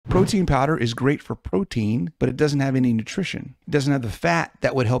Protein powder is great for protein, but it doesn't have any nutrition. It doesn't have the fat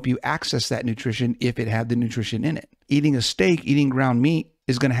that would help you access that nutrition if it had the nutrition in it. Eating a steak, eating ground meat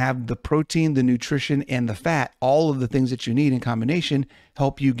is going to have the protein, the nutrition, and the fat, all of the things that you need in combination,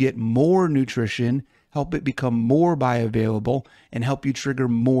 help you get more nutrition, help it become more bioavailable, and help you trigger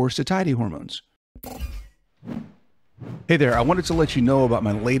more satiety hormones. Hey there, I wanted to let you know about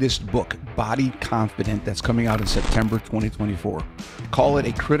my latest book, Body Confident, that's coming out in September 2024. Call it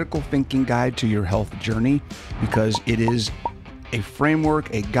a critical thinking guide to your health journey because it is a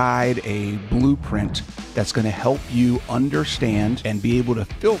framework, a guide, a blueprint that's going to help you understand and be able to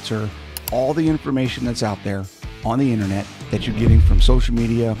filter all the information that's out there on the internet that you're getting from social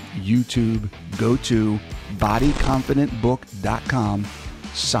media, YouTube. Go to bodyconfidentbook.com,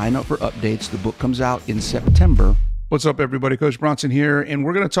 sign up for updates. The book comes out in September. What's up, everybody? Coach Bronson here, and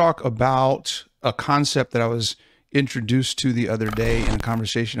we're going to talk about a concept that I was introduced to the other day in a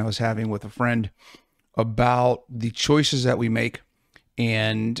conversation I was having with a friend about the choices that we make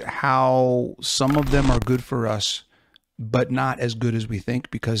and how some of them are good for us, but not as good as we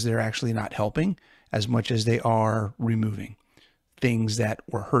think because they're actually not helping as much as they are removing things that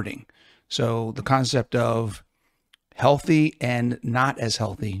we're hurting. So the concept of healthy and not as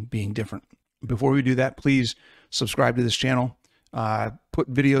healthy being different. Before we do that, please subscribe to this channel. Put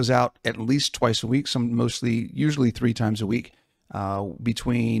videos out at least twice a week, usually 3 times a week,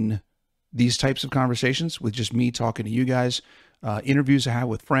 between these types of conversations with just me talking to you guys, interviews I have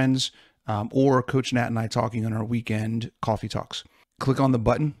with friends, or Coach Nat and I talking on our weekend coffee talks. Click on the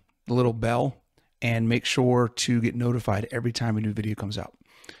button, the little bell, and make sure to get notified every time a new video comes out.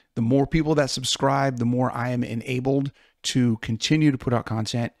 The more people that subscribe, the more I am enabled to continue to put out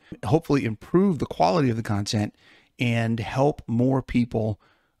content, hopefully improve the quality of the content, and help more people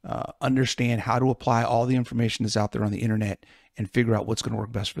understand how to apply all the information that's out there on the internet and figure out what's going to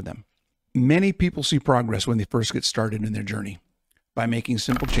work best for them. Many people see progress when they first get started in their journey by making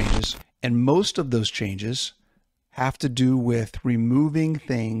simple changes, and most of those changes have to do with removing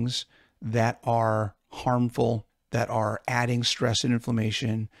things that are harmful, that are adding stress and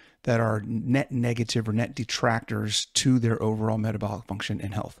inflammation, that are net negative or net detractors to their overall metabolic function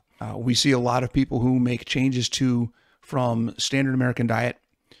and health. We see a lot of people who make changes from standard American diet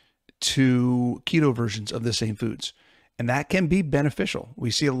to keto versions of the same foods, and that can be beneficial. We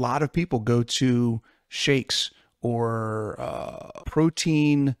see a lot of people go to shakes or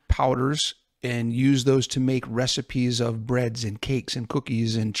protein powders and use those to make recipes of breads and cakes and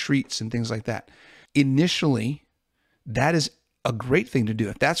cookies and treats and things like that. Initially, that is a great thing to do.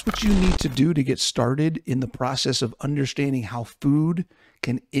 If that's what you need to do to get started in the process of understanding how food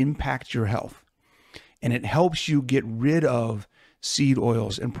can impact your health, and it helps you get rid of seed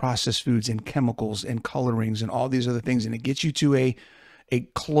oils and processed foods and chemicals and colorings and all these other things, and it gets you to a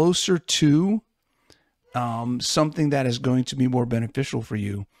closer to something that is going to be more beneficial for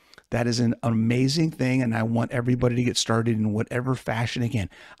you, that is an amazing thing, and I want everybody to get started in whatever fashion they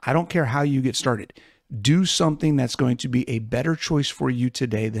can. I don't care how you get started. Do something that's going to be a better choice for you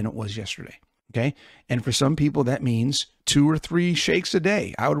today than it was yesterday, okay? And for some people, that means 2 or 3 shakes a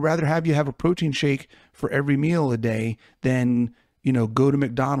day. I would rather have you have a protein shake for every meal a day than, go to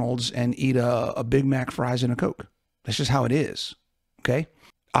McDonald's and eat a Big Mac, fries, and a Coke. That's just how it is, okay?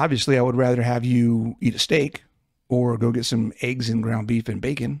 Obviously, I would rather have you eat a steak or go get some eggs and ground beef and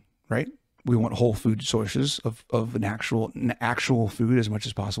bacon, right? We want whole food sources of an actual food as much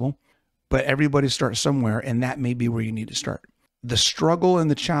as possible. But everybody starts somewhere, and that may be where you need to start. The struggle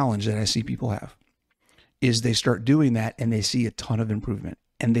and the challenge that I see people have is they start doing that and they see a ton of improvement,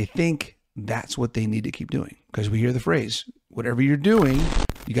 and they think that's what they need to keep doing, because we hear the phrase, whatever you're doing,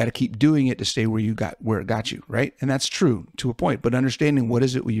 you got to keep doing it to stay where it got you, right? And that's true to a point, but understanding what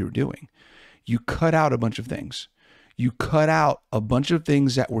is it you're doing. You cut out a bunch of things. You cut out a bunch of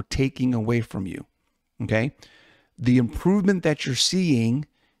things that were taking away from you, okay? The improvement that you're seeing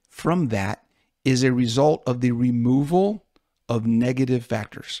from that is a result of the removal of negative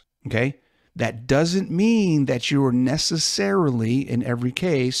factors, okay? That doesn't mean that you are necessarily, in every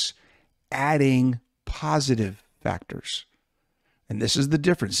case, adding positive factors. And this is the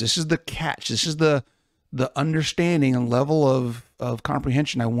difference. This is the catch. This is the understanding and level of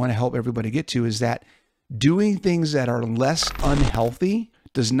comprehension I want to help everybody get to, is that doing things that are less unhealthy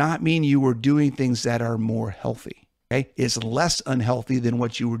does not mean you are doing things that are more healthy. Okay? It's less unhealthy than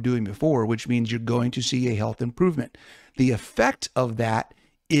what you were doing before, which means you're going to see a health improvement. The effect of that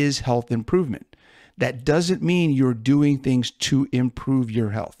is health improvement. That doesn't mean you're doing things to improve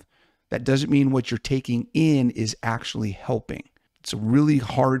your health. That doesn't mean what you're taking in is actually helping. It's a really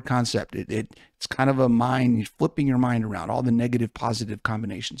hard concept. It's kind of a mind, you're flipping your mind around all the negative, positive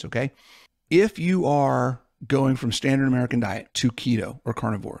combinations, okay? If you are going from standard American diet to keto or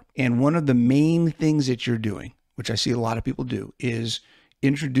carnivore, and one of the main things that you're doing, which I see a lot of people do, is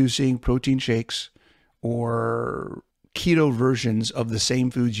introducing protein shakes or keto versions of the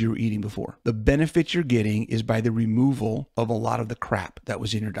same foods you were eating before. The benefit you're getting is by the removal of a lot of the crap that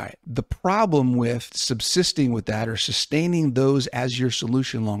was in your diet. The problem with subsisting with that or sustaining those as your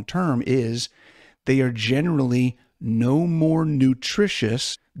solution long-term is they are generally no more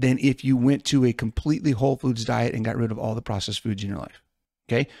nutritious than if you went to a completely whole foods diet and got rid of all the processed foods in your life.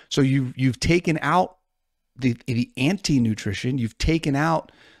 Okay. So you've taken out the anti-nutrition, you've taken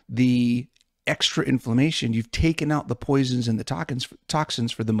out the extra inflammation, you've taken out the poisons and the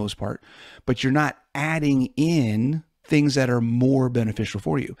toxins for the most part, but you're not adding in things that are more beneficial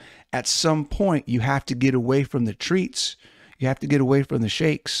for you. At some point, you have to get away from the treats, you have to get away from the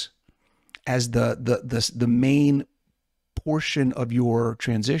shakes as the main portion of your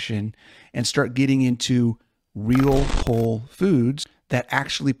transition and start getting into real whole foods that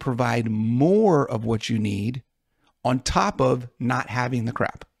actually provide more of what you need on top of not having the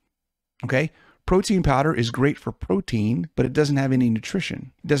crap. Okay. Protein powder is great for protein, but it doesn't have any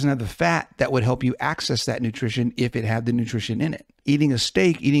nutrition. It doesn't have the fat that would help you access that nutrition if it had the nutrition in it. Eating a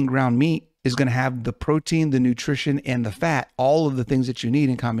steak, eating ground meat is going to have the protein, the nutrition, and the fat, all of the things that you need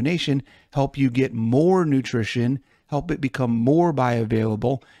in combination, help you get more nutrition, help it become more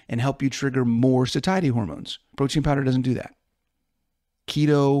bioavailable, and help you trigger more satiety hormones. Protein powder doesn't do that.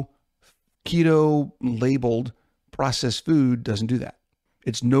 Keto labeled processed food doesn't do that.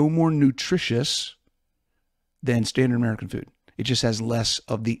 It's no more nutritious than standard American food. It just has less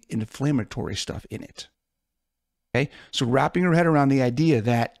of the inflammatory stuff in it. Okay. So wrapping your head around the idea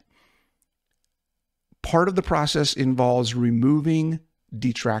that part of the process involves removing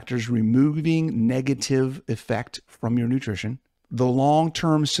detractors, removing negative effect from your nutrition. The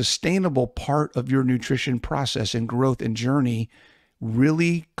long-term sustainable part of your nutrition process and growth and journey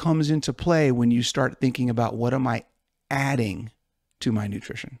really comes into play when you start thinking about, what am I adding to my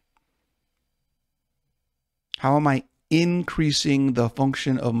nutrition? How am I increasing the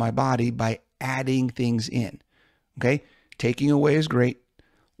function of my body by adding things in? Okay. Taking away is great.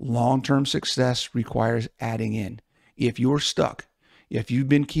 Long-term success requires adding in. If you're stuck, if you've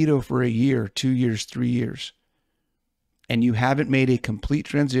been keto for a year, 2 years, 3 years, and you haven't made a complete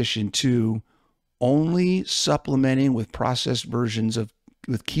transition to only supplementing with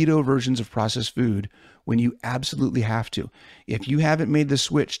keto versions of processed food when you absolutely have to. If you haven't made the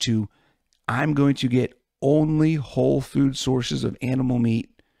switch to, I'm going to get only whole food sources of animal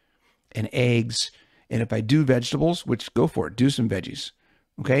meat and eggs, and if I do vegetables, which go for it, do some veggies.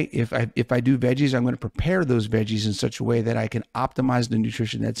 Okay. If I do veggies, I'm going to prepare those veggies in such a way that I can optimize the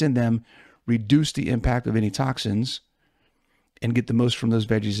nutrition that's in them, reduce the impact of any toxins, and get the most from those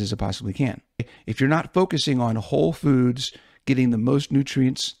veggies as I possibly can. If you're not focusing on whole foods, getting the most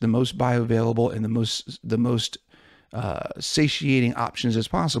nutrients, the most bioavailable, and the most satiating options as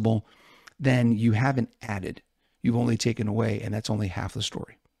possible, then you haven't added. You've only taken away, and that's only half the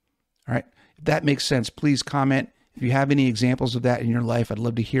story. All right. If that makes sense, please comment. If you have any examples of that in your life, I'd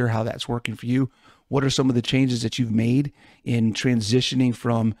love to hear how that's working for you. What are some of the changes that you've made in transitioning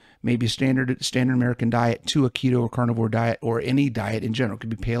from maybe standard American diet to a keto or carnivore diet, or any diet in general? It could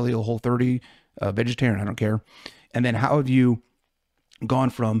be paleo, Whole30, vegetarian, I don't care. And then how have you gone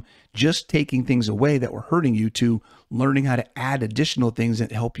from just taking things away that were hurting you to learning how to add additional things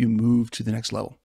that help you move to the next level?